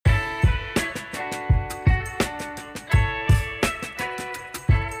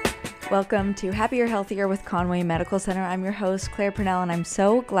Welcome to Happier, Healthier with Conway Medical Center. I'm your host, Claire Purnell, and I'm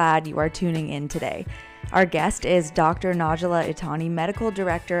so glad you are tuning in today. Our guest is Dr. Najla Itani, Medical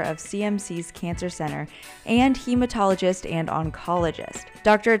Director of CMC's Cancer Center and hematologist and oncologist.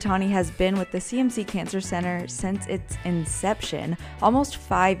 Dr. Itani has been with the CMC Cancer Center since its inception almost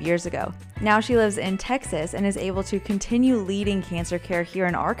 5 years ago. Now she lives in Texas and is able to continue leading cancer care here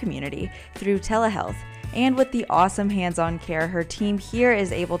in our community through telehealth and with the awesome hands-on care her team here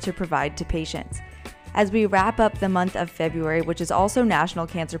is able to provide to patients. As we wrap up the month of February, which is also National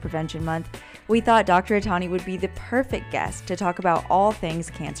Cancer Prevention Month, we thought Dr. Itani would be the perfect guest to talk about all things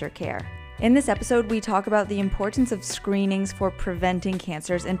cancer care. In this episode, we talk about the importance of screenings for preventing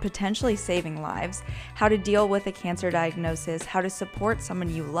cancers and potentially saving lives, how to deal with a cancer diagnosis, how to support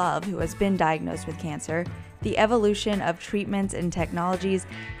someone you love who has been diagnosed with cancer, the evolution of treatments and technologies,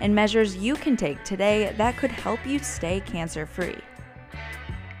 and measures you can take today that could help you stay cancer-free.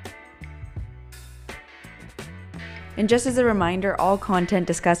 And just as a reminder, all content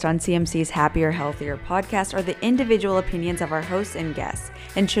discussed on CMC's Happier, Healthier podcast are the individual opinions of our hosts and guests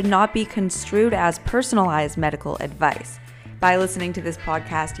and should not be construed as personalized medical advice. By listening to this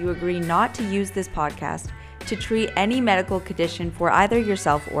podcast, you agree not to use this podcast to treat any medical condition for either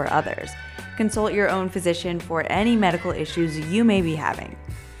yourself or others. Consult your own physician for any medical issues you may be having.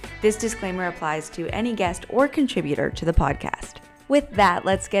 This disclaimer applies to any guest or contributor to the podcast. With that,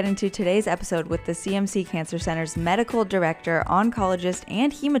 let's get into today's episode with the CMC Cancer Center's Medical Director, Oncologist,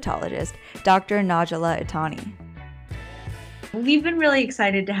 and Hematologist, Dr. Najla Itani. We've been really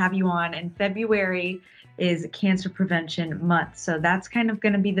excited to have you on, and February is Cancer Prevention Month, so that's kind of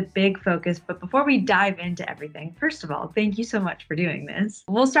going to be the big focus. But before we dive into everything, first of all, thank you so much for doing this.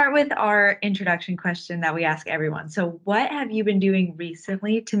 We'll start with our introduction question that we ask everyone. So what have you been doing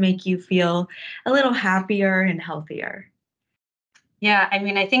recently to make you feel a little happier and healthier? Yeah,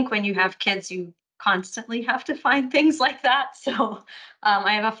 I think when you have kids, you constantly have to find things like that. So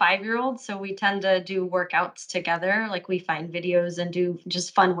I have a 5-year-old, so we tend to do workouts together. Like we find videos and do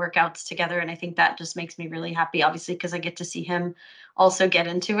just fun workouts together. And I think that just makes me really happy, obviously, because I get to see him also get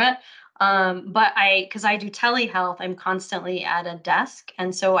into it. Because I do telehealth, I'm constantly at a desk.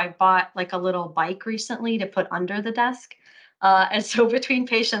 And so I bought like a little bike recently to put under the desk. And so between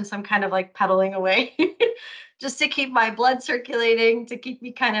patients, I'm kind of like pedaling away just to keep my blood circulating, to keep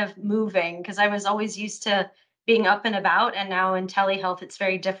me kind of moving, because I was always used to being up and about. And now in telehealth, it's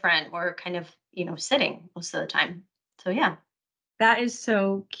very different. We're kind of, sitting most of the time. So, yeah. That is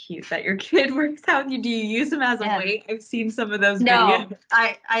so cute that your kid works out with you. Do you use them as a weight? I've seen some of those videos. No,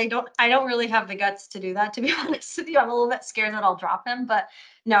 I don't really have the guts to do that, to be honest with you. I'm a little bit scared that I'll drop him, but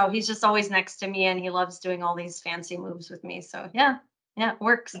no, he's just always next to me and he loves doing all these fancy moves with me. So yeah, it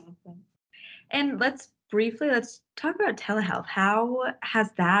works. And let's talk about telehealth. How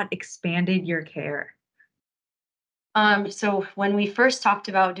has that expanded your care? So when we first talked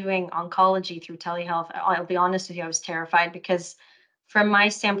about doing oncology through telehealth, I'll be honest with you, I was terrified because from my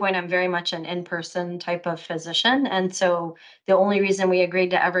standpoint, I'm very much an in-person type of physician. And so the only reason we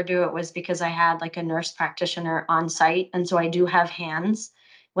agreed to ever do it was because I had like a nurse practitioner on site. And so I do have hands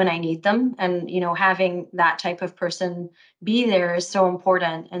when I need them. And, having that type of person be there is so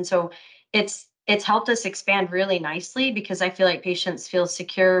important. And so it's helped us expand really nicely because I feel like patients feel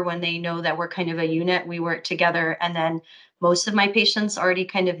secure when they know that we're kind of a unit, we work together. And then most of my patients already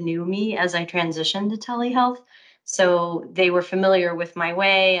kind of knew me as I transitioned to telehealth. So they were familiar with my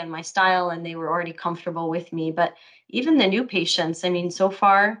way and my style, and they were already comfortable with me. But even the new patients, so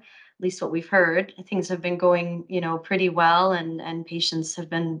far, at least what we've heard, things have been going, pretty well, and patients have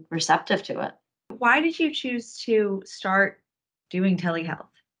been receptive to it. Why did you choose to start doing telehealth?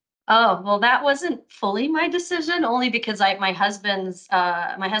 Oh, well, that wasn't fully my decision, only because my husband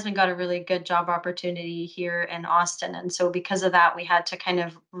got a really good job opportunity here in Austin. And so because of that, we had to kind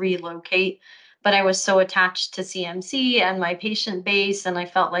of relocate. But I was so attached to CMC and my patient base, and I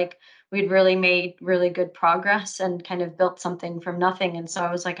felt like we'd really made really good progress and kind of built something from nothing. And so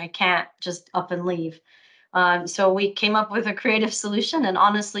I was like, I can't just up and leave. So we came up with a creative solution, and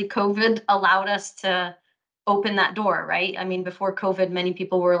honestly, COVID allowed us to open that door, right? Before COVID, many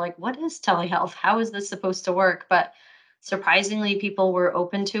people were like, what is telehealth? How is this supposed to work? But surprisingly, people were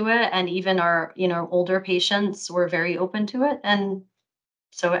open to it. And even our, older patients were very open to it. And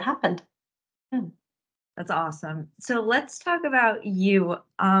so it happened. That's awesome. So let's talk about you.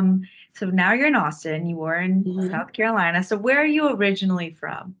 So now you're in Austin, you were in South Carolina. So where are you originally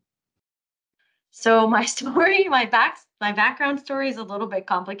from? So my story, my background story is a little bit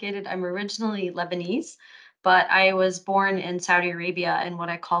complicated. I'm originally Lebanese, but I was born in Saudi Arabia in what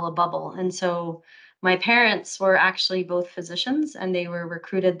I call a bubble. And so My parents were actually both physicians, and they were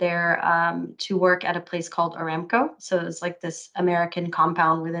recruited there to work at a place called Aramco. So it was like this American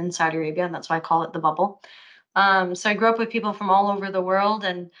compound within Saudi Arabia, and that's why I call it the bubble. So I grew up with people from all over the world,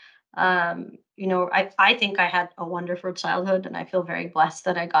 and I think I had a wonderful childhood, and I feel very blessed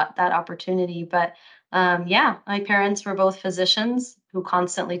that I got that opportunity. But yeah, my parents were both physicians who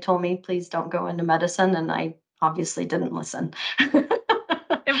constantly told me, please don't go into medicine, and I obviously didn't listen.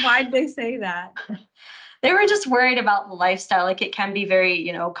 And why'd they say that? They were just worried about the lifestyle. Like it can be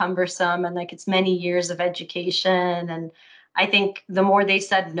very, cumbersome, and like it's many years of education. And I think the more they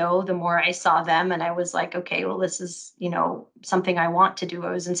said no, the more I saw them. And I was like, okay, well, this is, something I want to do.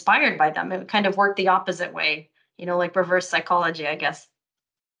 I was inspired by them. It kind of worked the opposite way, like reverse psychology, I guess.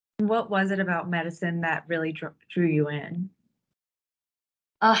 What was it about medicine that really drew you in?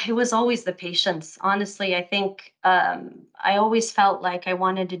 It was always the patients. Honestly, I think I always felt like I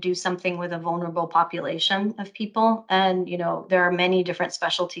wanted to do something with a vulnerable population of people. And, there are many different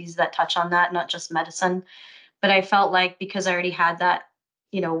specialties that touch on that, not just medicine. But I felt like because I already had that,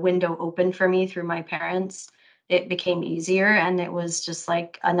 window open for me through my parents, it became easier. And it was just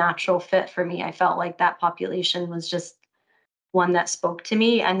like a natural fit for me. I felt like that population was just one that spoke to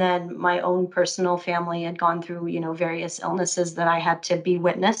me. And then my own personal family had gone through, various illnesses that I had to be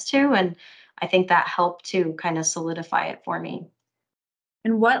witness to. And I think that helped to kind of solidify it for me.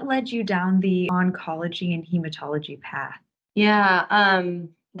 And what led you down the oncology and hematology path? Yeah,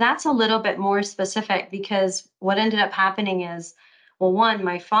 that's a little bit more specific because what ended up happening is, well, one,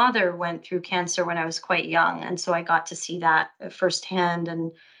 my father went through cancer when I was quite young. And so I got to see that firsthand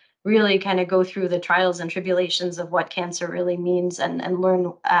and really kind of go through the trials and tribulations of what cancer really means and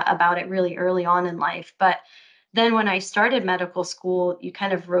learn about it really early on in life. But then when I started medical school, you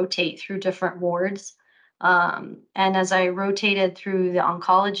kind of rotate through different wards. And as I rotated through the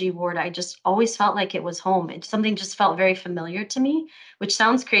oncology ward, I just always felt like it was home. Something just felt very familiar to me, which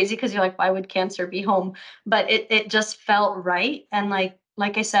sounds crazy because you're like, why would cancer be home? But it just felt right. And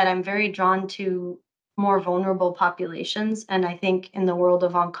like I said, I'm very drawn to more vulnerable populations. And I think in the world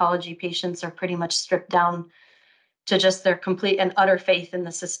of oncology, patients are pretty much stripped down to just their complete and utter faith in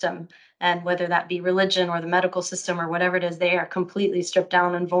the system. And whether that be religion or the medical system or whatever it is, they are completely stripped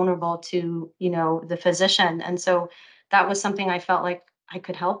down and vulnerable to, the physician. And so that was something I felt like I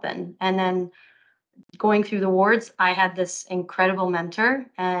could help in. And then going through the wards, I had this incredible mentor,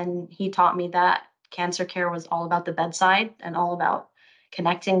 and he taught me that cancer care was all about the bedside and all about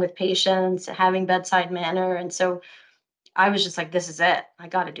connecting with patients, having bedside manner. And so I was just like, this is it. I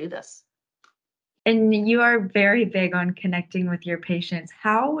got to do this. And you are very big on connecting with your patients.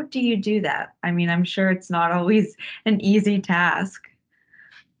 How do you do that? I mean, I'm sure it's not always an easy task.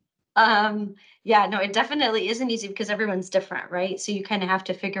 Yeah, no, it definitely isn't easy because everyone's different, right? So you kind of have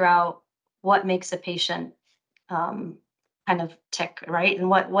to figure out what makes a patient um, kind of tick, right? And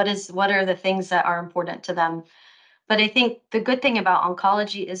what are the things that are important to them. But I think the good thing about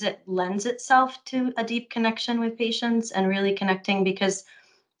oncology is it lends itself to a deep connection with patients and really connecting because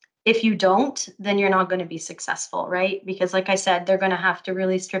if you don't, then you're not going to be successful, right? Because, like I said, they're going to have to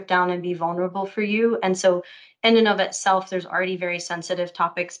really strip down and be vulnerable for you. And so, in and of itself, there's already very sensitive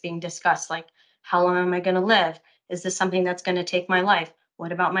topics being discussed, like how long am I going to live? Is this something that's going to take my life?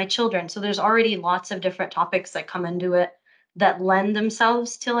 What about my children? So, there's already lots of different topics that come into it that lend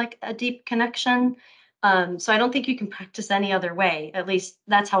themselves to like a deep connection. So, I don't think you can practice any other way. At least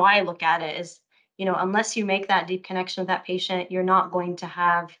that's how I look at it is, unless you make that deep connection with that patient, you're not going to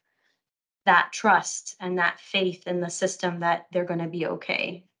have that trust and that faith in the system that they're going to be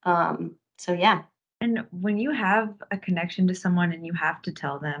okay. So yeah. And when you have a connection to someone and you have to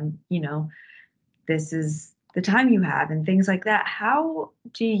tell them, this is the time you have and things like that, how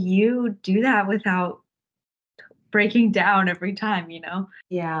do you do that without breaking down every time?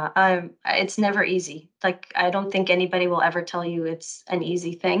 Yeah, it's never easy. Like I don't think anybody will ever tell you it's an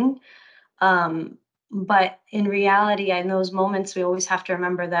easy thing. Um, but in reality, in those moments, we always have to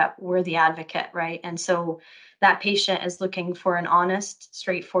remember that we're the advocate, right? And so that patient is looking for an honest,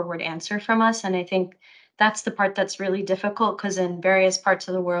 straightforward answer from us. And I think that's the part that's really difficult because in various parts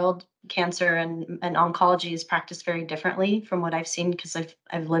of the world, cancer and oncology is practiced very differently from what I've seen because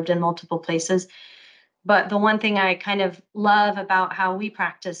I've lived in multiple places. But the one thing I kind of love about how we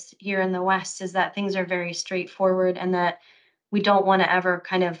practice here in the West is that things are very straightforward and that we don't want to ever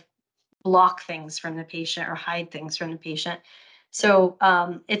kind of block things from the patient or hide things from the patient. So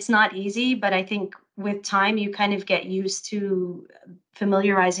it's not easy, but I think with time you kind of get used to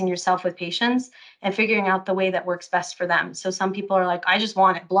familiarizing yourself with patients and figuring out the way that works best for them. So some people are like, I just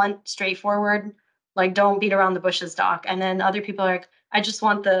want it blunt, straightforward, like don't beat around the bushes, doc. And then other people are like, I just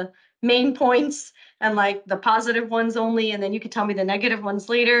want the main points and like the positive ones only, and then you could tell me the negative ones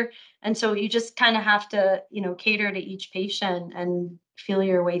later. And so you just kind of have to, cater to each patient and feel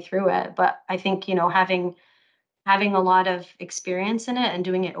your way through it. But I think, having a lot of experience in it and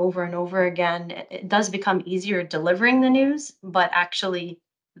doing it over and over again, it does become easier delivering the news, but actually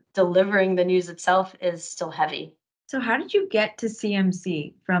delivering the news itself is still heavy. So how did you get to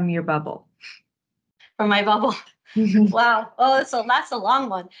CMC from your bubble? From my bubble. Wow. Oh, so that's a long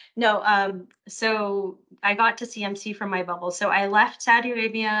one. No, so I got to CMC from my bubble. So I left Saudi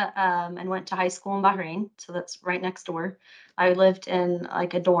Arabia and went to high school in Bahrain. So that's right next door. I lived in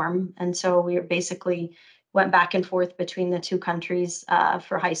like a dorm. And so we basically went back and forth between the two countries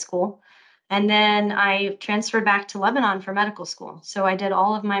for high school. And then I transferred back to Lebanon for medical school. So I did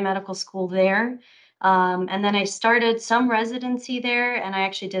all of my medical school there. And then I started some residency there, and I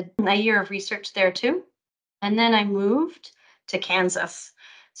actually did a year of research there too. And then I moved to Kansas.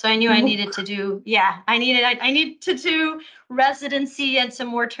 So I knew I needed to do, yeah, I needed to do residency and some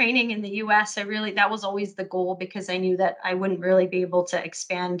more training in the US. That was always the goal, because I knew that I wouldn't really be able to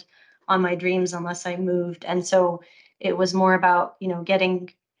expand on my dreams unless I moved. And so it was more about,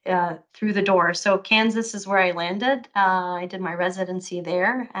 getting through the door. So Kansas is where I landed. I did my residency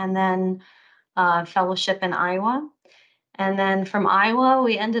there, and then fellowship in Iowa. And then from Iowa,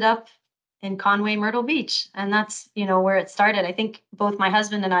 we ended up in Conway, Myrtle Beach, and that's where it started. I think both my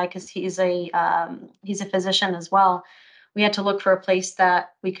husband and I, because he's a physician as well, we had to look for a place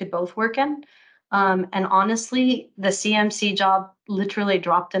that we could both work in. And honestly, the CMC job literally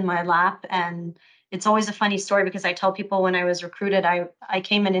dropped in my lap. And it's always a funny story, because I tell people when I was recruited, I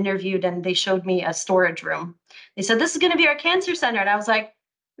came and interviewed, and they showed me a storage room. They said, "This is going to be our cancer center," and I was like,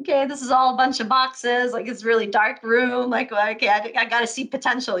 okay, this is all a bunch of boxes. Like, it's really dark room. Like, okay, I got to see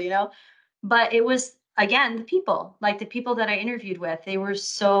potential. But it was, again, the people, like the people that I interviewed with, they were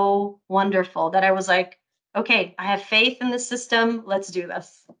so wonderful that I was like, okay, I have faith in the system. Let's do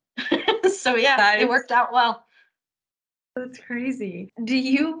this. So yeah, it worked out well. That's crazy. Do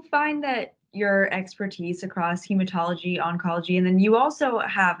you find that your expertise across hematology, oncology, and then you also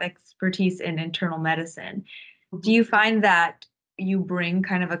have expertise in internal medicine, do you find that you bring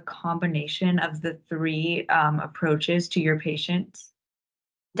kind of a combination of the three approaches to your patients?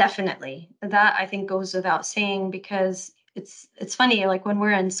 Definitely. That I think goes without saying, because it's funny, like when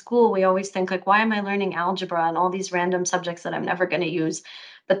we're in school, we always think like, why am I learning algebra and all these random subjects that I'm never going to use?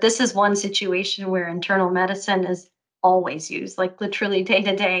 But this is one situation where internal medicine is always used, like literally day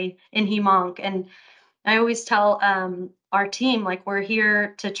to day in hemonc. And I always tell our team, like, we're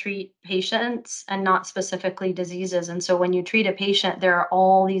here to treat patients and not specifically diseases. And so when you treat a patient, there are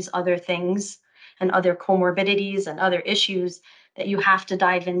all these other things and other comorbidities and other issues that you have to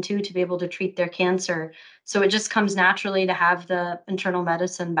dive into to be able to treat their cancer. So it just comes naturally to have the internal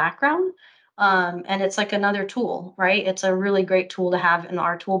medicine background. And it's like another tool, right? It's a really great tool to have in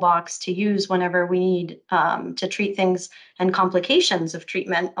our toolbox to use whenever we need to treat things, and complications of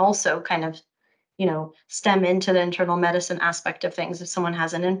treatment also kind of stem into the internal medicine aspect of things. If someone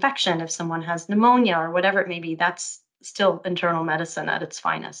has an infection, if someone has pneumonia or whatever it may be, that's still internal medicine at its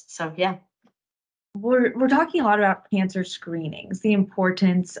finest. So yeah. We're talking a lot about cancer screenings, the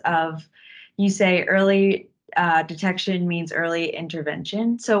importance of, you say, early detection means early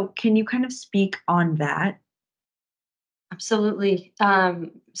intervention. So can you kind of speak on that? Absolutely.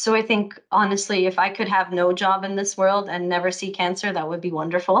 So I think honestly, if I could have no job in this world and never see cancer, that would be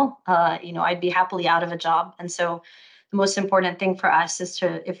wonderful. I'd be happily out of a job. And so the most important thing for us is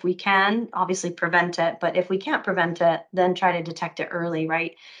to, if we can, obviously prevent it. But if we can't prevent it, then try to detect it early,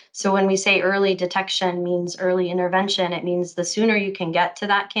 right? So when we say early detection means early intervention, it means the sooner you can get to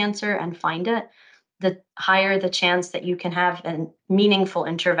that cancer and find it, the higher the chance that you can have a meaningful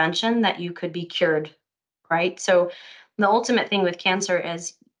intervention that you could be cured, right? So the ultimate thing with cancer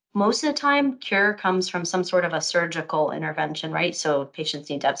is, most of the time cure comes from some sort of a surgical intervention, right? So patients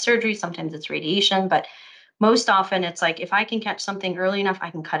need to have surgery, sometimes it's radiation, but most often it's like, if I can catch something early enough, I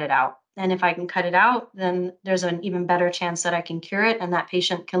can cut it out. And if I can cut it out, then there's an even better chance that I can cure it, and that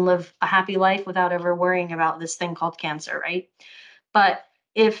patient can live a happy life without ever worrying about this thing called cancer, right? But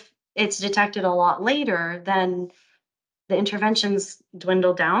if it's detected a lot later, then the interventions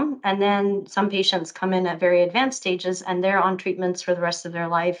dwindle down. And then some patients come in at very advanced stages, and they're on treatments for the rest of their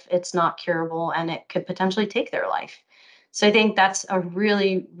life. It's not curable, and it could potentially take their life. So I think that's a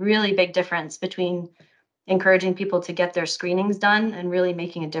really, really big difference between encouraging people to get their screenings done and really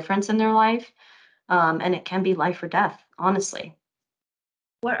making a difference in their life. And it can be life or death, honestly.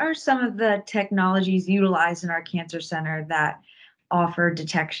 What are some of the technologies utilized in our cancer center that offer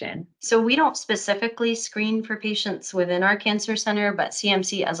detection? So we don't specifically screen for patients within our cancer center, but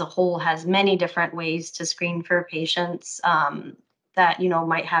CMC as a whole has many different ways to screen for patients that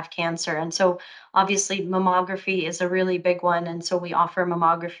might have cancer. And so obviously mammography is a really big one. And so we offer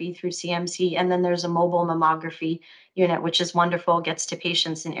mammography through CMC. And then there's a mobile mammography unit, which is wonderful, gets to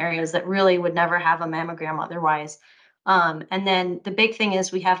patients in areas that really would never have a mammogram otherwise. And then the big thing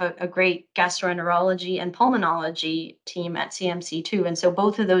is we have a great gastroenterology and pulmonology team at CMC too. And so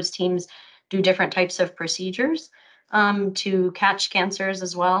both of those teams do different types of procedures to catch cancers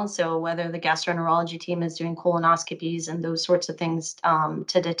as well. So whether the gastroenterology team is doing colonoscopies and those sorts of things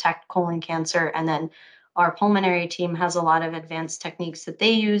to detect colon cancer, and then our pulmonary team has a lot of advanced techniques that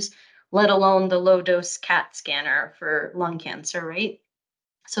they use, let alone the low dose CAT scanner for lung cancer, right?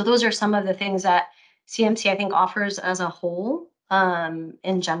 So those are some of the things that CMC, I think, offers as a whole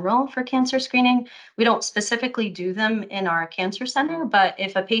in general for cancer screening. We don't specifically do them in our cancer center, but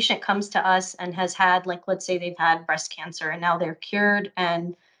if a patient comes to us and has had, like, let's say they've had breast cancer and now they're cured,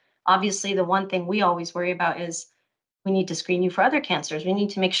 and obviously the one thing we always worry about is we need to screen you for other cancers. We need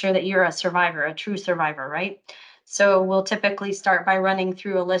to make sure that you're a survivor, a true survivor, right? So we'll typically start by running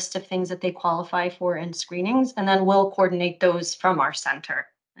through a list of things that they qualify for in screenings, and then we'll coordinate those from our center,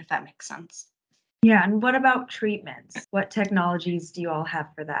 if that makes sense. Yeah, and what about treatments? What technologies do you all have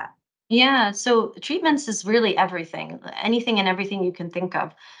for that? Yeah, so treatments is really everything, anything and everything you can think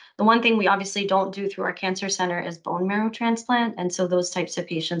of. The one thing we obviously don't do through our cancer center is bone marrow transplant. And so those types of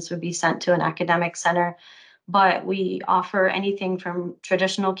patients would be sent to an academic center. But we offer anything from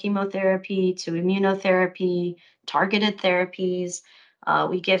traditional chemotherapy to immunotherapy, targeted therapies.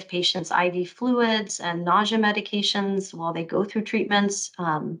 We give patients IV fluids and nausea medications while they go through treatments.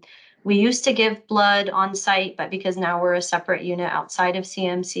 We used to give blood on site, but because now we're a separate unit outside of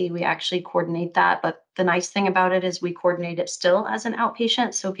CMC, we actually coordinate that. But the nice thing about it is we coordinate it still as an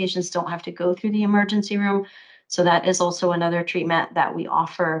outpatient, so patients don't have to go through the emergency room. So that is also another treatment that we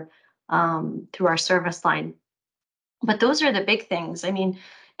offer through our service line. But those are the big things. I mean,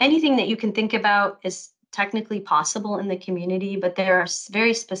 anything that you can think about is technically possible in the community, but there are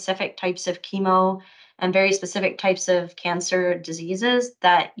very specific types of chemo and very specific types of cancer diseases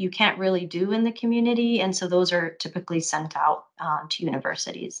that you can't really do in the community. And so those are typically sent out to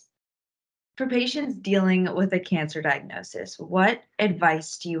universities. For patients dealing with a cancer diagnosis, what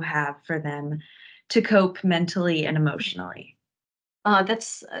advice do you have for them to cope mentally and emotionally?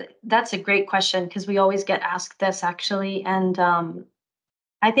 That's a great question because we always get asked this actually, and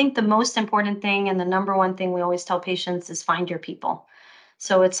I think the most important thing and the number one thing we always tell patients is find your people.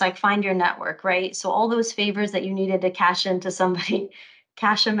 So it's like find your network, right? So all those favors that you needed to cash into somebody,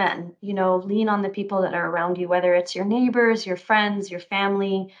 cash them in. Lean on the people that are around you, whether it's your neighbors, your friends, your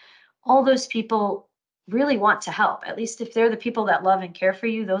family. All those people really want to help. At least if they're the people that love and care for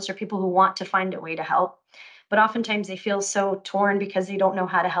you, those are people who want to find a way to help. But oftentimes they feel so torn because they don't know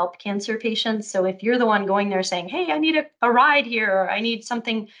how to help cancer patients. So if you're the one going there saying, hey, I need a ride here, or I need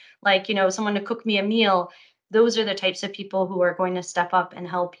something like, someone to cook me a meal, those are the types of people who are going to step up and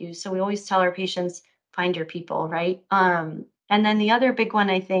help you. So we always tell our patients, find your people, right? And then the other big one,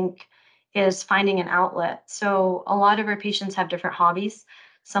 I think, is finding an outlet. So a lot of our patients have different hobbies.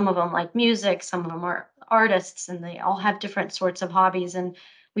 Some of them like music, some of them are artists, and they all have different sorts of hobbies. And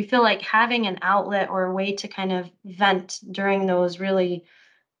we feel like having an outlet or a way to kind of vent during those really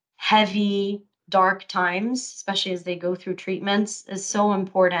heavy, dark times, especially as they go through treatments, is so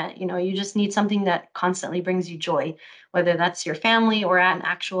important. You just need something that constantly brings you joy, whether that's your family or at an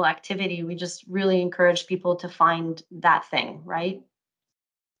actual activity. We just really encourage people to find that thing, right?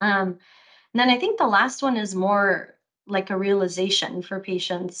 And then I think the last one is more like a realization for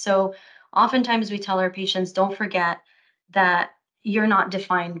patients. So oftentimes we tell our patients, don't forget that you're not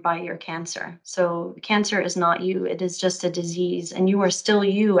defined by your cancer. So cancer is not you, it is just a disease, and you are still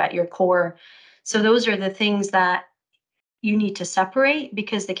you at your core. So those are the things that you need to separate,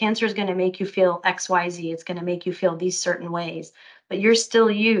 because the cancer is going to make you feel XYZ. It's going to make you feel these certain ways, but you're still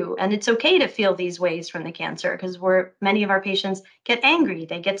you. And it's okay to feel these ways from the cancer, because many of our patients get angry,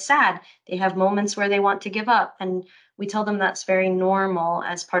 they get sad, they have moments where they want to give up. And we tell them that's very normal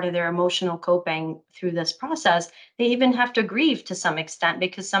as part of their emotional coping through this process. They even have to grieve to some extent,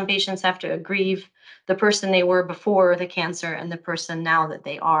 because some patients have to grieve the person they were before the cancer and the person now that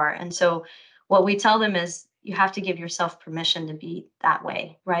they are. And so what we tell them is, you have to give yourself permission to be that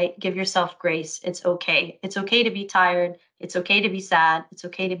way, right? Give yourself grace. It's okay. It's okay to be tired. It's okay to be sad. It's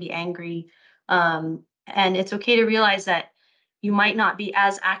okay to be angry. And it's okay to realize that you might not be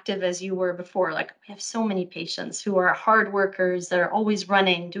as active as you were before. Like, we have so many patients who are hard workers that are always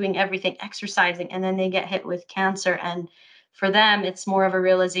running, doing everything, exercising, and then they get hit with cancer, and for them, it's more of a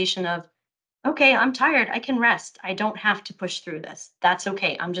realization of, okay, I'm tired. I can rest. I don't have to push through this. That's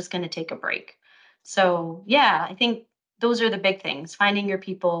okay. I'm just going to take a break. So, yeah, I think those are the big things, finding your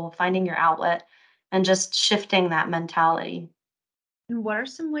people, finding your outlet, and just shifting that mentality. And what are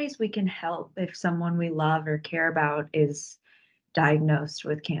some ways we can help if someone we love or care about is diagnosed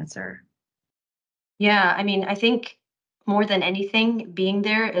with cancer? Yeah, I mean, I think more than anything, being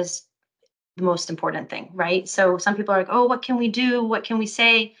there is the most important thing, right? So some people are like, oh, what can we do? What can we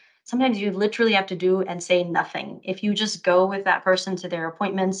say? Sometimes you literally have to do and say nothing. If you just go with that person to their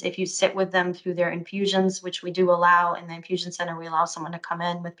appointments, if you sit with them through their infusions, which we do allow in the infusion center, we allow someone to come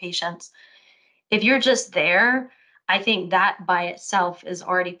in with patients. If you're just there, I think that by itself is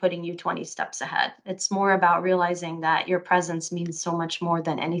already putting you 20 steps ahead. It's more about realizing that your presence means so much more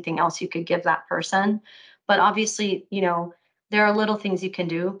than anything else you could give that person. But obviously, there are little things you can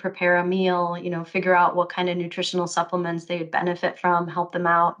do, prepare a meal, figure out what kind of nutritional supplements they would benefit from, help them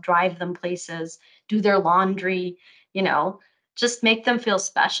out, drive them places, do their laundry, you know, just make them feel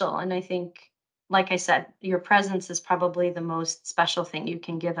special. And I think, like I said, your presence is probably the most special thing you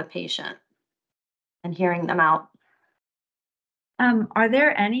can give a patient and hearing them out. Are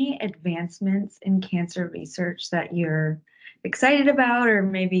there any advancements in cancer research that you're excited about or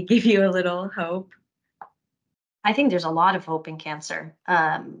maybe give you a little hope? I think there's a lot of hope in cancer.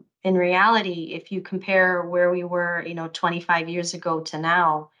 In reality, if you compare where we were, 25 years ago to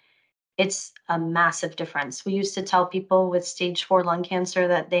now, it's a massive difference. We used to tell people with stage 4 lung cancer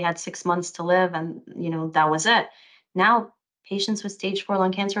that they had 6 months to live, and that was it. Now, patients with stage 4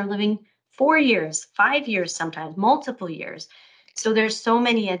 lung cancer are living 4 years, 5 years, sometimes multiple years. So there's so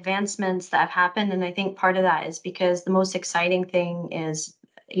many advancements that have happened, and I think part of that is because the most exciting thing is,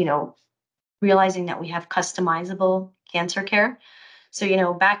 you know, realizing that we have customizable cancer care.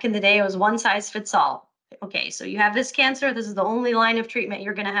 So, back in the day, it was one size fits all. Okay, so you have this cancer, this is the only line of treatment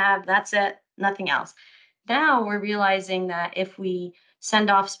you're going to have. That's it, nothing else. Now we're realizing that if we send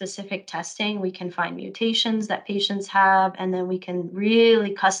off specific testing, we can find mutations that patients have, and then we can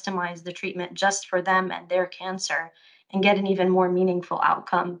really customize the treatment just for them and their cancer and get an even more meaningful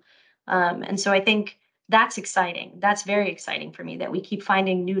outcome. And so I think that's exciting. That's very exciting for me that we keep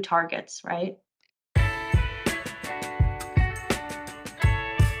finding new targets, right?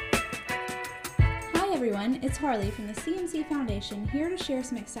 Hi everyone, it's Harley from the CMC Foundation here to share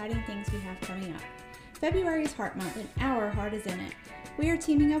some exciting things we have coming up. February is Heart Month and our heart is in it. We are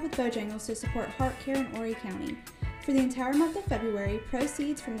teaming up with Bojangles to support heart care in Horry County. For the entire month of February,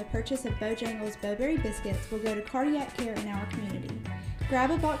 proceeds from the purchase of Bojangles Bowberry biscuits will go to cardiac care in our community. Grab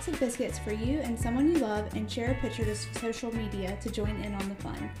a box of biscuits for you and someone you love and share a picture to social media to join in on the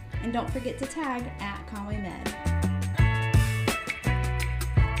fun. And don't forget to tag @ConwayMed.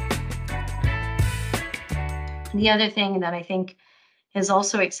 The other thing that I think is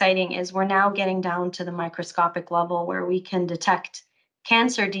also exciting is we're now getting down to the microscopic level where we can detect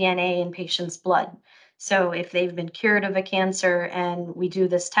cancer DNA in patients' blood. So if they've been cured of a cancer and we do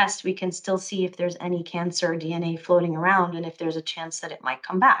this test, we can still see if there's any cancer DNA floating around and if there's a chance that it might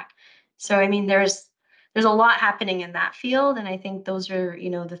come back. So I mean there's a lot happening in that field, and I think those are,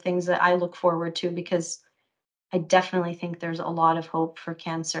 the things that I look forward to because I definitely think there's a lot of hope for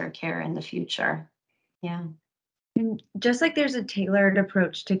cancer care in the future. Yeah. And just like there's a tailored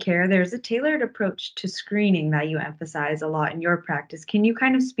approach to care, there's a tailored approach to screening that you emphasize a lot in your practice. Can you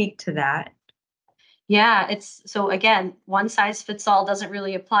kind of speak to that? Yeah, it's so again, one size fits all doesn't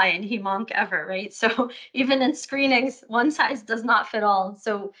really apply in hemonc ever, right? So even in screenings, one size does not fit all.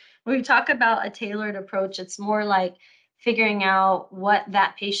 So when we talk about a tailored approach, it's more like figuring out what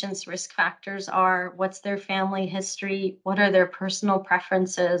that patient's risk factors are, what's their family history, what are their personal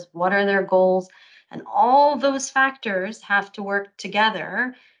preferences, what are their goals, and all those factors have to work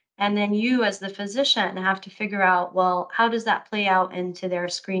together. And then you, as the physician, have to figure out, well, how does that play out into their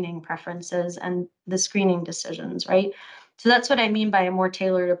screening preferences and the screening decisions, right? So that's what I mean by a more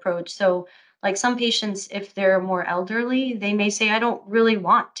tailored approach. So, like some patients, if they're more elderly, they may say, I don't really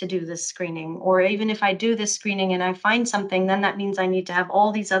want to do this screening. Or even if I do this screening and I find something, then that means I need to have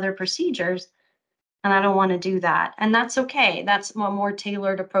all these other procedures. And I don't want to do that. And that's okay. That's a more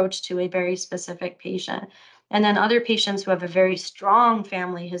tailored approach to a very specific patient. And then other patients who have a very strong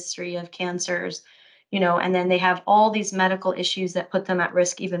family history of cancers, and then they have all these medical issues that put them at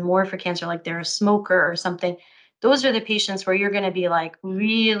risk even more for cancer, like they're a smoker or something. Those are the patients where you're going to be like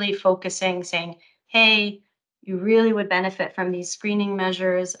really focusing, saying, hey, you really would benefit from these screening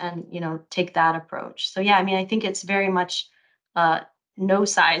measures and, take that approach. So, yeah, I mean, I think it's very much uh, no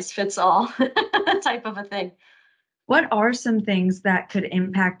size fits all type of a thing. What are some things that could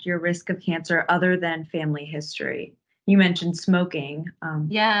impact your risk of cancer other than family history? you mentioned smoking.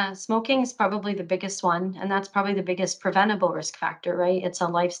 Yeah, smoking is probably the biggest one, and that's probably the biggest preventable risk factor, right? It's a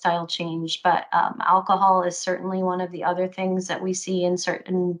lifestyle change, but alcohol is certainly one of the other things that we see in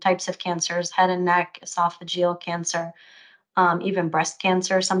certain types of cancers, head and neck, esophageal cancer, even breast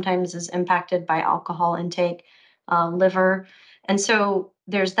cancer sometimes is impacted by alcohol intake, liver. And so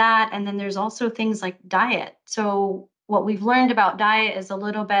there's that. And then there's also things like diet. So what we've learned about diet is a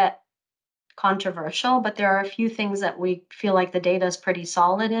little bit controversial, but there are a few things that we feel like the data is pretty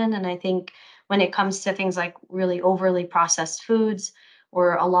solid in. And I think when it comes to things like really overly processed foods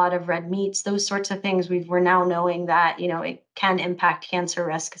or a lot of red meats, those sorts of things, we're now knowing that, it can impact cancer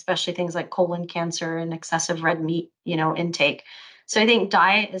risk, especially things like colon cancer and excessive red meat, intake. So I think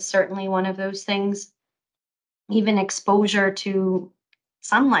diet is certainly one of those things, even exposure to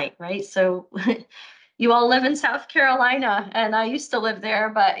sunlight, right? So you all live in South Carolina, and I used to live there,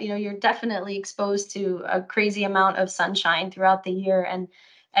 but you're definitely exposed to a crazy amount of sunshine throughout the year, and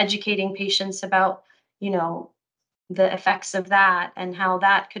educating patients about, the effects of that and how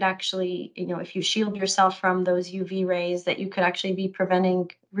that could actually, if you shield yourself from those UV rays, that you could actually be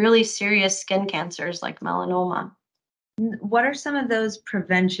preventing really serious skin cancers like melanoma. What are some of those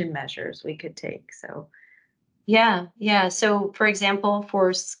prevention measures we could take? Yeah. So, for example,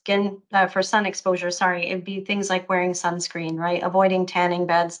 for sun exposure, sorry, it'd be things like wearing sunscreen, right? Avoiding tanning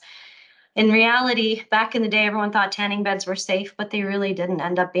beds. In reality, back in the day, everyone thought tanning beds were safe, but they really didn't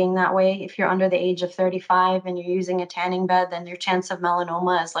end up being that way. If you're under the age of 35 and you're using a tanning bed, then your chance of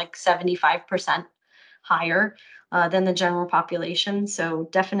melanoma is like 75% higher than the general population. So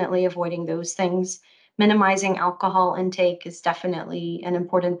definitely avoiding those things. Minimizing alcohol intake is definitely an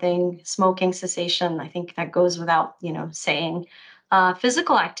important thing. Smoking cessation, I think that goes without, saying.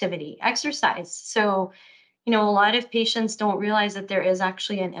 Physical activity, exercise. So a lot of patients don't realize that there is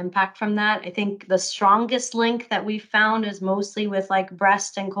actually an impact from that. I think the strongest link that we found is mostly with like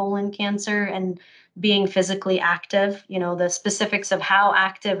breast and colon cancer and being physically active. The specifics of how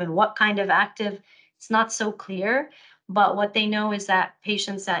active and what kind of active, it's not so clear. But what they know is that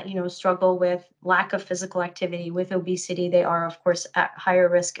patients that, struggle with lack of physical activity, with obesity, they are, of course, at higher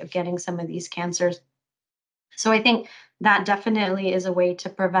risk of getting some of these cancers. So I think that definitely is a way to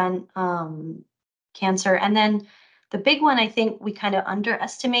prevent cancer. And then the big one I think we kind of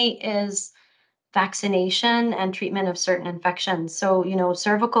underestimate is vaccination and treatment of certain infections. So,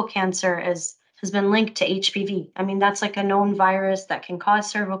 cervical cancer has been linked to HPV. I mean, that's like a known virus that can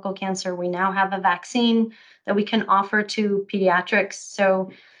cause cervical cancer. We now have a vaccine that we can offer to pediatrics.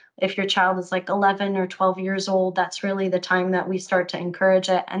 So, if your child is like 11 or 12 years old, that's really the time that we start to encourage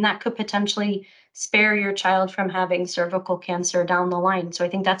it. And that could potentially spare your child from having cervical cancer down the line. So I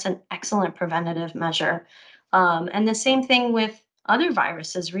think that's an excellent preventative measure. And the same thing with other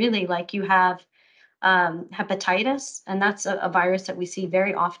viruses, really, like you have hepatitis, and that's a virus that we see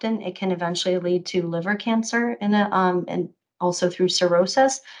very often. It can eventually lead to liver cancer and also through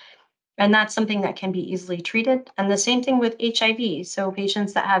cirrhosis. And that's something that can be easily treated. And the same thing with HIV. So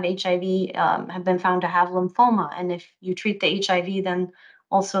patients that have HIV have been found to have lymphoma. And if you treat the HIV, then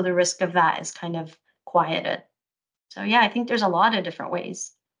also the risk of that is kind of quieted. So yeah, I think there's a lot of different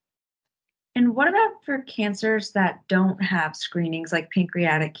ways. And what about for cancers that don't have screenings, like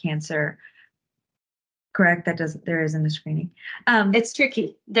pancreatic cancer? Correct, there isn't a screening. It's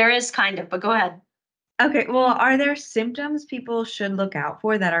tricky. There is kind of, but go ahead. Okay, well, are there symptoms people should look out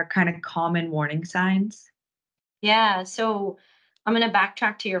for that are kind of common warning signs? Yeah, so I'm going to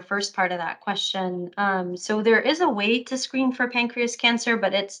backtrack to your first part of that question. So there is a way to screen for pancreas cancer,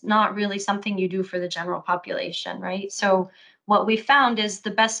 but it's not really something you do for the general population, right? So what we found is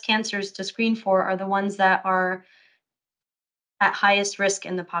the best cancers to screen for are the ones that are at highest risk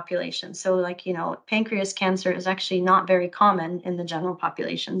in the population. So, like, pancreas cancer is actually not very common in the general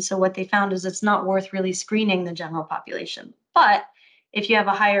population. So, what they found is it's not worth really screening the general population. But if you have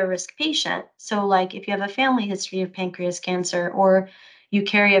a higher risk patient, so like if you have a family history of pancreas cancer or you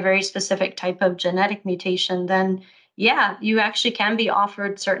carry a very specific type of genetic mutation, then yeah, you actually can be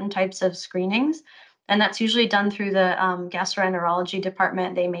offered certain types of screenings. And that's usually done through the gastroenterology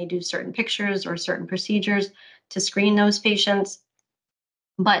department. They may do certain pictures or certain procedures to screen those patients.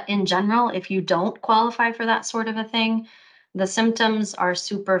 But in general, if you don't qualify for that sort of a thing, the symptoms are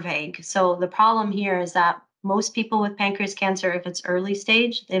super vague. So the problem here is that most people with pancreas cancer, if it's early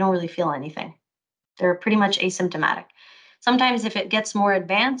stage, they don't really feel anything. They're pretty much asymptomatic. Sometimes if it gets more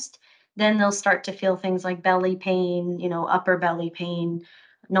advanced, then they'll start to feel things like belly pain, upper belly pain,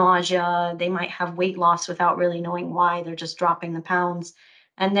 nausea. They might have weight loss without really knowing why. They're just dropping the pounds.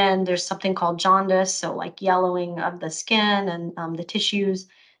 And then there's something called jaundice, so like yellowing of the skin and the tissues.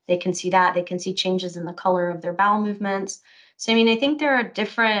 they can see that. They can see changes in the color of their bowel movements. So, I mean, I think there are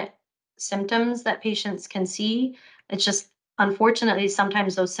different symptoms that patients can see. It's just, unfortunately,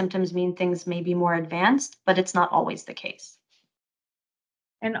 sometimes those symptoms mean things may be more advanced, but it's not always the case.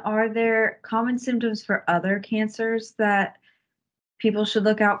 And are there common symptoms for other cancers that people should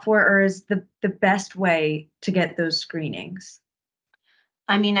look out for, or is the best way to get those screenings?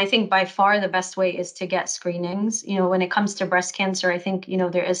 I mean, I think by far the best way is to get screenings. When it comes to breast cancer, I think,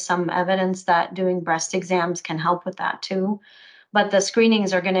 there is some evidence that doing breast exams can help with that too. But the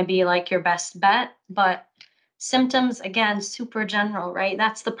screenings are going to be like your best bet. But symptoms, again, super general, right?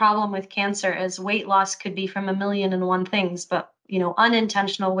 That's the problem with cancer is weight loss could be from a million and one things, but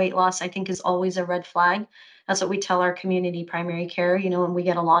unintentional weight loss, I think, is always a red flag. That's what we tell our community primary care, and we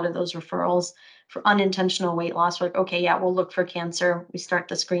get a lot of those referrals for unintentional weight loss. We're like, okay, yeah, we'll look for cancer. We start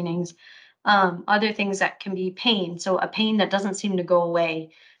the screenings. Other things that can be pain. So a pain that doesn't seem to go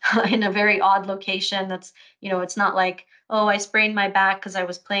away in a very odd location. That's, it's not like, oh, I sprained my back because I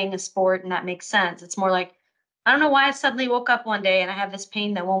was playing a sport and that makes sense. It's more like, I don't know why I suddenly woke up one day and I have this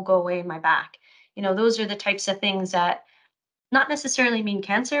pain that won't go away in my back. Those are the types of things that not necessarily mean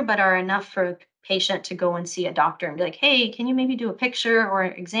cancer, but are enough for a patient to go and see a doctor and be like, hey, can you maybe do a picture or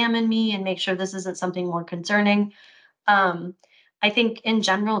examine me and make sure this isn't something more concerning? Um, I think in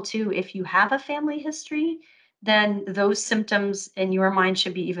general, too, if you have a family history, then those symptoms in your mind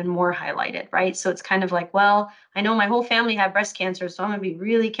should be even more highlighted, right? So it's kind of like, well, I know my whole family had breast cancer, so I'm going to be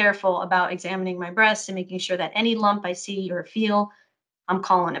really careful about examining my breasts and making sure that any lump I see or feel, I'm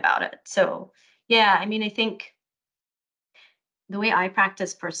calling about it. So, yeah, I mean, I think the way I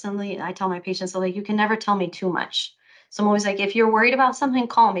practice personally, I tell my patients, like, you can never tell me too much. So I'm always like, if you're worried about something,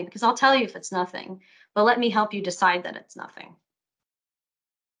 call me because I'll tell you if it's nothing, but let me help you decide that it's nothing.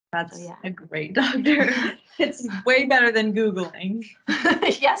 That's Yeah. a great doctor. It's way better than Googling.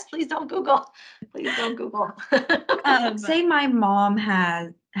 Yes, please don't Google. Please don't Google. Say my mom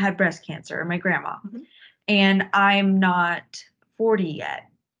had breast cancer, or my grandma, Mhm. and I'm not 40 yet.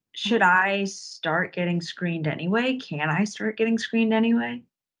 Should Mhm. I start getting screened anyway? Can I start getting screened anyway?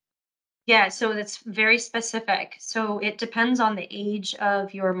 Yeah, so that's very specific. So it depends on the age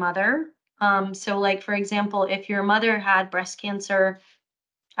of your mother. So like for example, if your mother had breast cancer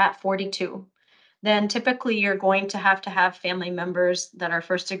at 42, then typically you're going to have family members that are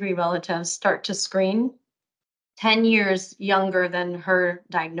first degree relatives start to screen 10 years younger than her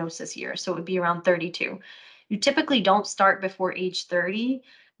diagnosis year. So it would be around 32. You typically don't start before age 30,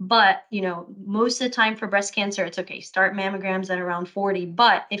 but most of the time for breast cancer, it's okay. Start mammograms at around 40.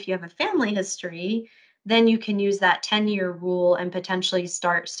 But if you have a family history, then you can use that 10-year rule and potentially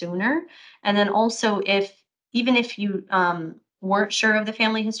start sooner. And then also even if you weren't sure of the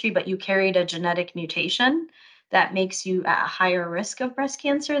family history, but you carried a genetic mutation, that makes you at a higher risk of breast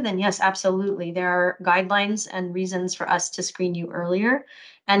cancer, then yes, absolutely. There are guidelines and reasons for us to screen you earlier.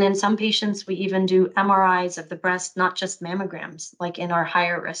 And in some patients, we even do MRIs of the breast, not just mammograms, like in our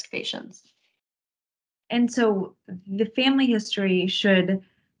higher risk patients. And so the family history should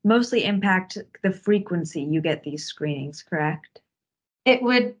mostly impact the frequency you get these screenings, correct? It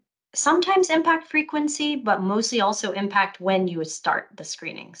would sometimes impact frequency, but mostly also impact when you start the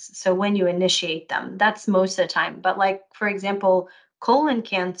screenings. So when you initiate them, that's most of the time. But like, for example, colon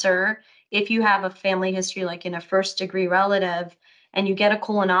cancer, if you have a family history, like in a first degree relative, and you get a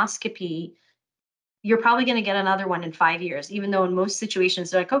colonoscopy, you're probably going to get another one in 5 years, even though in most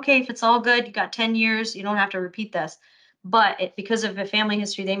situations they're like, okay, if it's all good, you got 10 years, you don't have to repeat this. But because of a family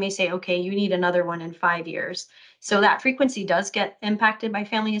history, they may say, okay, you need another one in 5 years. So that frequency does get impacted by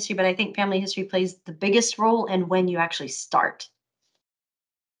family history, but I think family history plays the biggest role in when you actually start.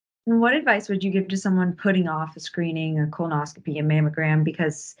 And what advice would you give to someone putting off a screening, a colonoscopy, a mammogram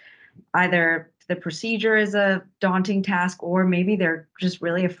because either the procedure is a daunting task or maybe they're just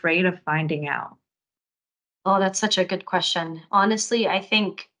really afraid of finding out? Oh, that's such a good question. Honestly, I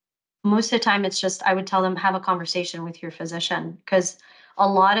think most of the time it's just I would tell them have a conversation with your physician because a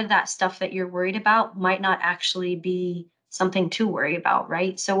lot of that stuff that you're worried about might not actually be something to worry about,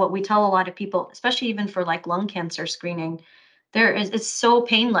 right? So what we tell a lot of people, especially even for like lung cancer screening, it's so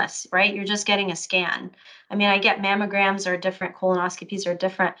painless, right? You're just getting a scan. I mean, I get mammograms are different, colonoscopies are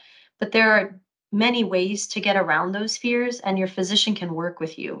different, but there are many ways to get around those fears and your physician can work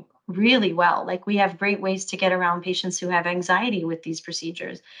with you really well. Like we have great ways to get around patients who have anxiety with these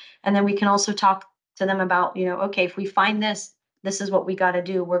procedures. And then we can also talk to them about, okay, if we find this, this is what we got to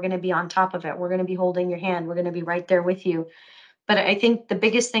do. We're going to be on top of it. We're going to be holding your hand. We're going to be right there with you. But I think the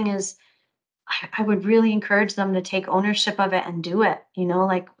biggest thing is I would really encourage them to take ownership of it and do it.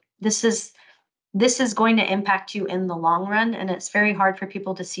 Like this is this is going to impact you in the long run. And it's very hard for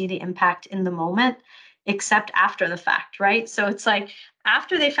people to see the impact in the moment, except after the fact, right? So it's like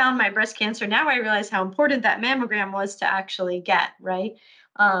after they found my breast cancer, now I realize how important that mammogram was to actually get, right?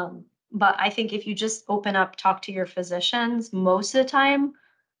 But I think if you just open up, talk to your physicians, most of the time,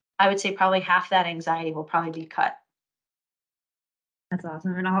 I would say probably half that anxiety will probably be cut. That's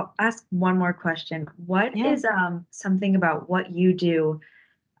awesome. And I'll ask one more question. What Yeah. is something about what you do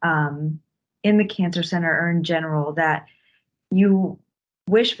in the cancer center or in general that you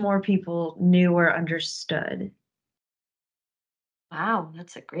wish more people knew or understood? Wow,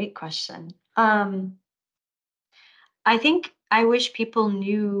 that's a great question. I think I wish people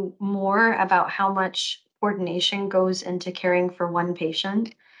knew more about how much coordination goes into caring for one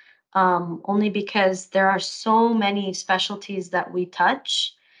patient, only because there are so many specialties that we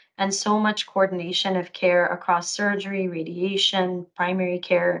touch and so much coordination of care across surgery, radiation, primary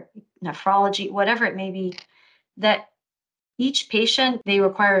care, nephrology, whatever it may be, that each patient, they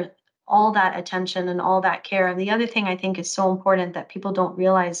require all that attention and all that care. And the other thing I think is so important that people don't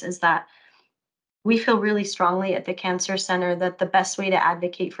realize is that we feel really strongly at the Cancer Center that the best way to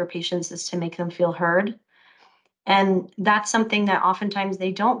advocate for patients is to make them feel heard. And that's something that oftentimes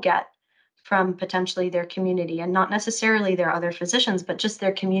they don't get from potentially their community, and not necessarily their other physicians, but just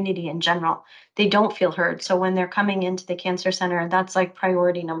their community in general. They don't feel heard. So when they're coming into the Cancer Center, that's like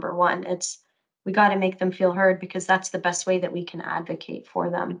priority number one. It's we got to make them feel heard because that's the best way that we can advocate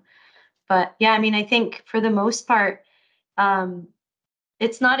for them. But yeah, I mean, I think for the most part, um,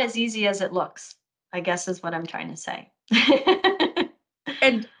 it's not as easy as it looks, I guess is what I'm trying to say.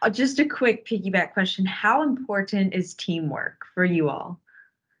 And just a quick piggyback question. How important is teamwork for you all?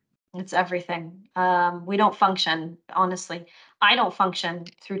 It's everything. We don't function, honestly. I don't function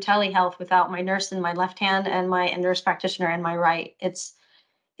through telehealth without my nurse in my left hand and my nurse practitioner in my right. It's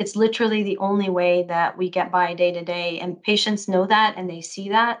literally the only way that we get by day to day. And patients know that and they see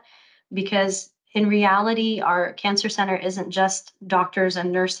that because in reality, our cancer center isn't just doctors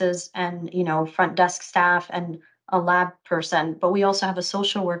and nurses and, front desk staff and a lab person, but we also have a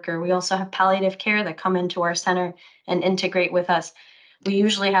social worker. We also have palliative care that come into our center and integrate with us. We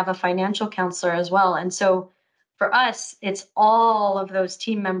usually have a financial counselor as well. And so for us, it's all of those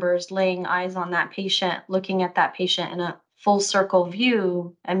team members laying eyes on that patient, looking at that patient in a full circle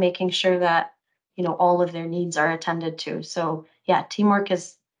view and making sure that, all of their needs are attended to. So yeah, teamwork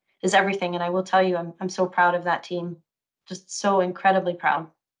is everything. And I will tell you, I'm so proud of that team. Just so incredibly proud.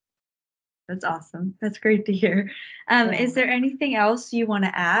 That's awesome. That's great to hear. Yeah. Is there anything else you want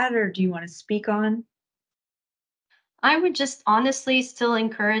to add or do you want to speak on? I would just honestly still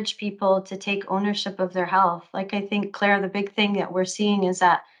encourage people to take ownership of their health. Like I think, Claire, the big thing that we're seeing is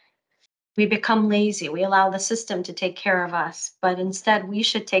that we become lazy. We allow the system to take care of us, but instead we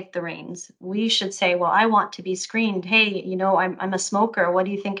should take the reins. We should say, well, I want to be screened. Hey, I'm a smoker. What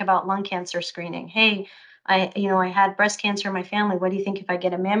do you think about lung cancer screening? Hey, I had breast cancer in my family. What do you think if I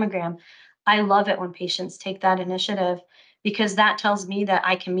get a mammogram? I love it when patients take that initiative because that tells me that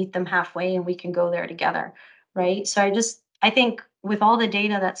I can meet them halfway and we can go there together. Right. So I think with all the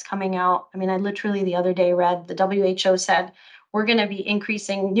data that's coming out, I mean, I literally the other day read the WHO said we're going to be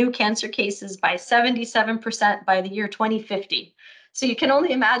increasing new cancer cases by 77% by the year 2050. So you can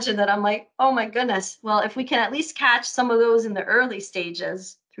only imagine that I'm like, oh my goodness. Well, if we can at least catch some of those in the early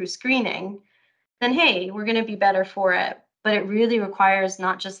stages through screening, then hey, we're going to be better for it. But it really requires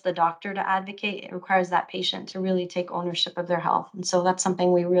not just the doctor to advocate, it requires that patient to really take ownership of their health. And so that's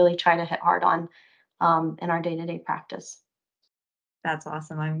something we really try to hit hard on in our day-to-day practice. That's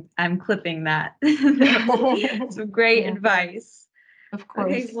awesome. I'm clipping that. Some great advice. Of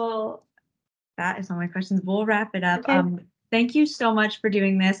course. Okay, well, that is all my questions. We'll wrap it up. Okay. Thank you so much for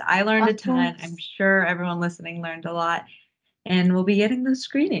doing this. I learned a ton. Awesome. I'm sure everyone listening learned a lot. And we'll be getting those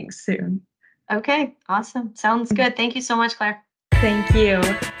screenings soon. Okay, awesome. Sounds good. Thank you so much, Claire. Thank you.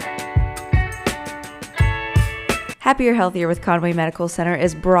 Happier Healthier with Conway Medical Center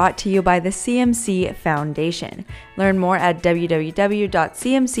is brought to you by the CMC Foundation. Learn more at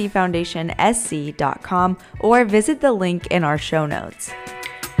www.cmcfoundationsc.com or visit the link in our show notes.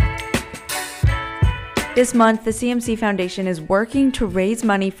 This month, the CMC Foundation is working to raise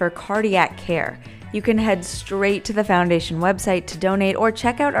money for cardiac care. You can head straight to the foundation website to donate or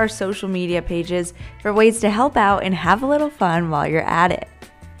check out our social media pages for ways to help out and have a little fun while you're at it.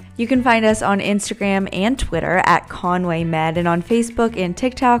 You can find us on Instagram and Twitter at Conway Med and on Facebook and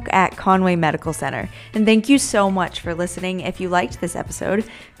TikTok at Conway Medical Center. And thank you so much for listening. If you liked this episode,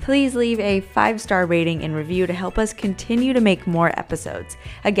 please leave a 5-star rating and review to help us continue to make more episodes.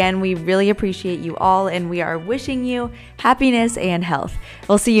 Again, we really appreciate you all and we are wishing you happiness and health.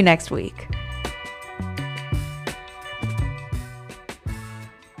 We'll see you next week.